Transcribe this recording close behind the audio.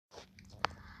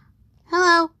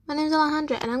My name is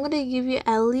Alejandra, and I'm going to give you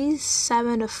at least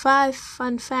 7 to 5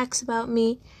 fun facts about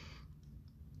me.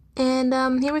 And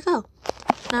here we go.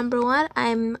 Number 1,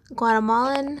 I'm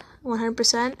Guatemalan,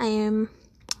 100%. I am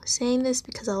saying this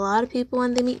because a lot of people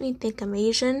when they meet me think I'm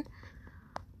Asian.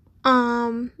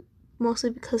 Mostly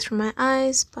because from my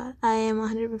eyes, but I am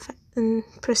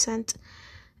 100%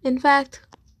 in fact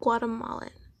Guatemalan.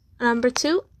 Number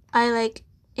 2, I like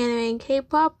anime and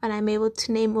K-pop, and I'm able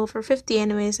to name over 50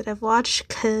 animes that I've watched,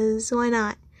 because why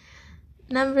not?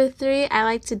 Number 3, I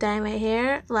like to dye my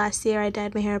hair. Last year I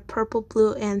dyed my hair purple,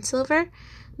 blue, and silver.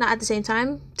 Not at the same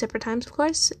time, separate times of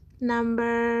course.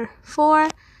 Number 4,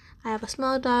 I have a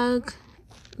small dog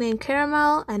named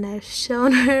Caramel, and I've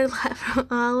shown her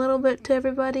a little bit to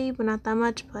everybody, but not that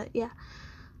much, but yeah.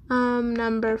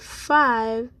 Number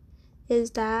 5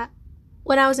 is that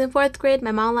when I was in 4th grade,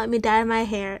 my mom let me dye my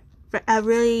hair a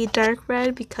really dark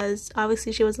red because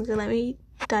obviously she wasn't going to let me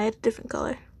dye it a different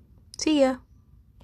color. See ya!